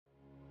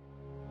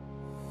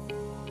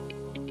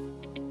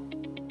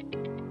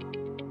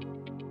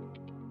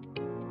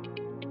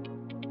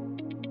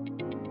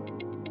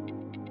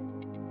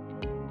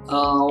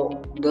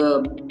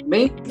The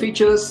main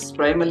features,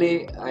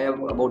 primarily, I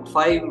have about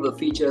 5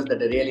 features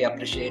that I really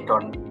appreciate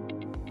on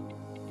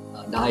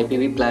the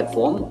IPV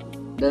platform.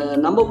 The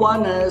number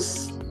one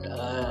is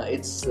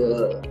it's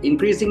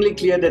increasingly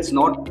clear that it's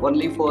not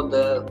only for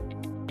the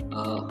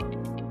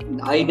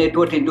high net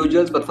worth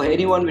individuals, but for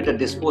anyone with a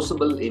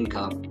disposable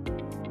income.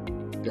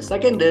 The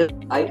second is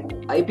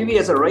IPV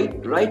has a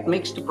right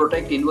mix to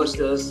protect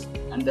investors,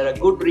 and there are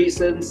good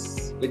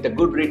reasons with the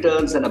good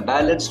returns and a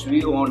balanced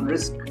view on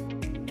risk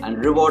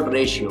and reward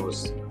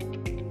ratios.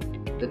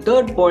 The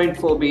third point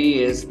for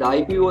me is the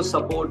IPO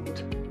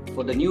support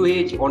for the new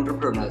age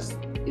entrepreneurs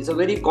is a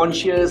very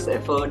conscious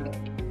effort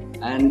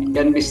and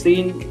can be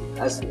seen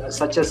as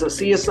such as a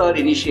CSR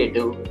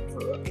initiative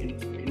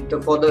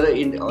for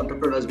the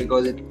entrepreneurs,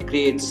 because it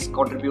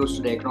contributes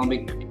to the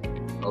economic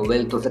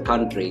wealth of the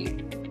country.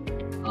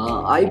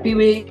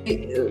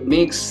 IPV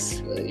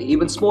makes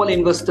even small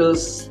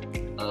investors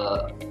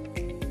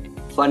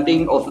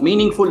funding of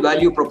meaningful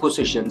value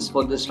propositions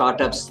for the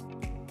startups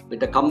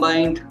with a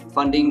combined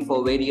funding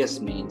for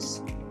various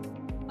means.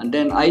 And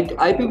then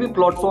IPV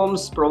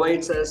platforms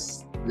provides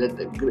us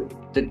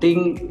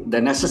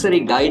the necessary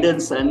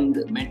guidance and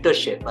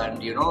mentorship,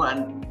 and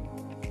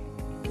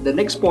the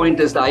next point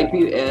is the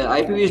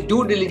IPV's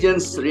due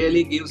diligence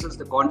really gives us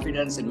the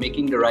confidence in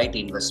making the right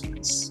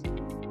investments.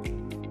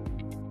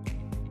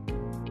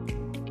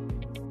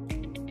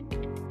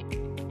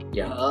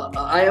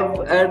 I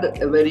have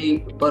had a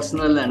very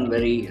personal and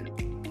very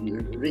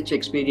rich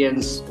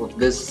experience of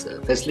this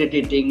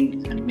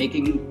facilitating and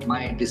making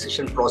my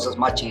decision process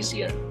much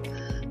easier.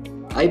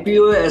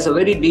 IPO has a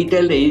very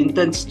detailed and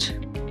intense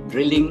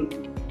drilling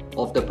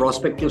of the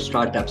prospective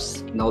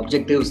startups, the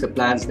objectives, the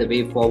plans, the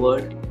way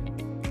forward,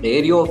 the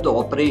area of the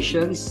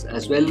operations,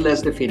 as well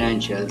as the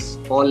financials,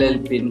 all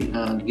help in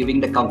giving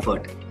the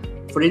comfort.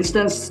 For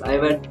instance,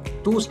 I've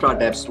had 2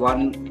 startups,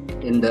 one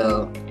in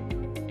the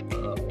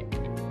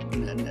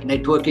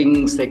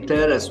networking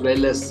sector, as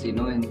well as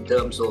in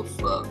terms of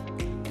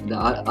the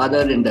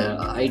other in the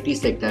IT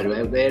sector,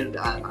 where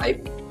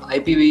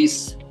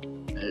IPV's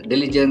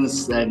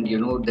diligence and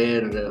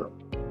their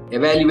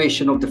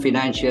evaluation of the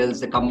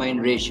financials, the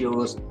combined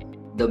ratios,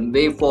 the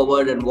way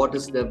forward, and what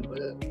is the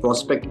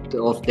prospect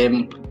of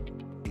them,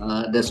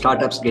 the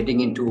startups getting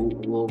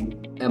into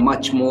a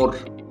much more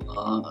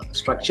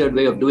structured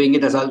way of doing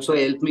it, has also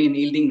helped me in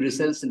yielding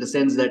results, in the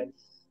sense that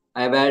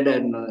I've had a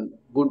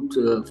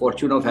good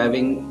fortune of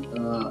having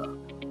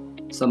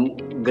some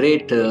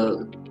great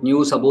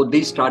news about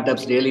these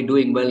startups really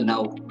doing well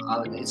now.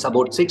 It's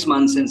about 6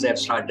 months since I've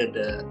started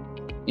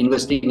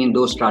investing in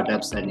those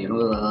startups, and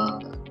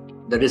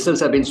the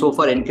results have been so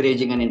far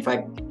encouraging. And in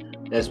fact,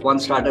 there's one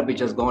startup which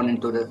has gone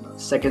into the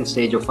second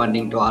stage of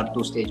funding, to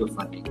R2 stage of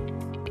funding.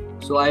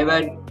 So I've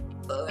had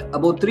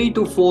about 3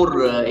 to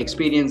 4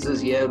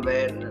 experiences here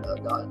where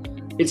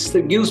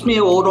it gives me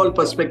an overall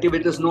perspective.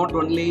 It is not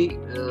only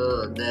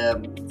the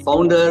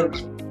founder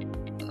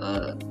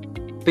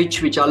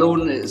pitch, which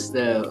alone is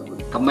the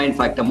combined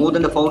factor. More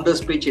than the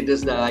founder's pitch, it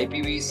is the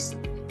IPV's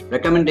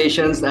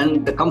recommendations,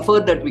 and the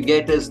comfort that we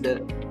get is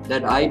that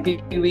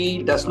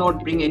IPV does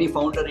not bring any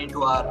founder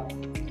into our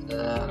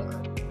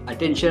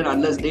attention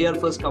unless they are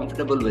first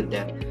comfortable with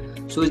them.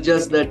 So it's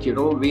just that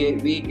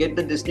we get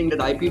the distinct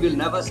that IP will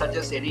never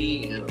suggest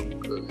any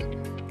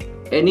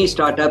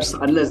startups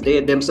unless they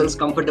are themselves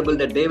comfortable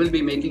that they will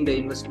be making the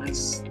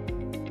investments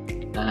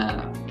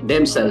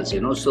themselves.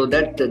 So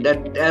that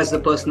has a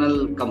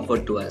personal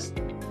comfort to us.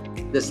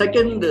 The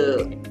second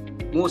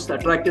most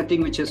attractive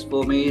thing, which is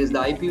for me, is the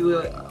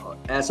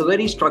IPO has a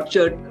very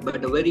structured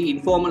but a very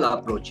informal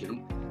approach.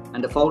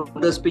 And the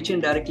founders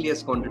pitching directly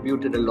has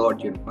contributed a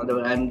lot.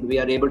 And we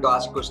are able to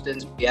ask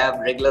questions. We have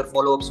regular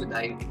follow-ups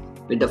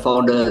with the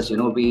founders.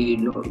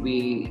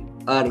 We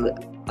are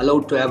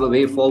allowed to have a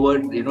way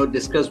forward,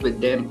 discuss with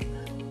them,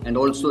 and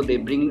also they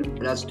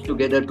bring us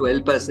together to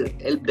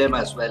help them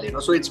as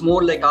well. So it's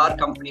more like our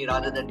company,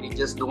 rather than we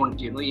just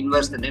don't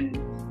invest and then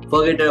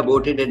forget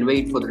about it and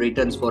wait for the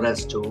returns for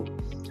us to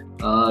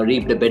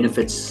reap the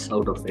benefits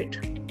out of it.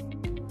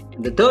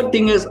 And the third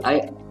thing is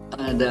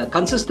the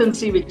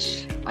consistency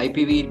which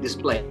IPV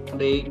display.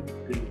 They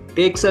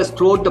takes us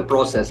throughout the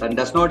process and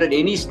does not at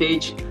any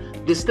stage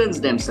distance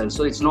themselves.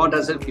 So it's not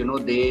as if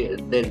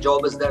their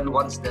job is done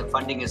once the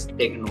funding is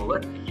taken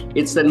over.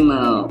 It's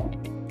a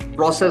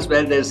process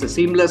where there's a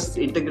seamless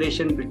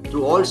integration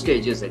through all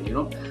stages, and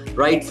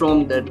right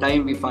from the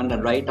time we fund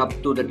and right up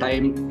to the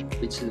time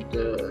which is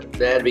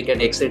where we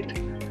can exit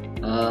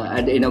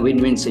and in a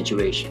win-win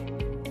situation.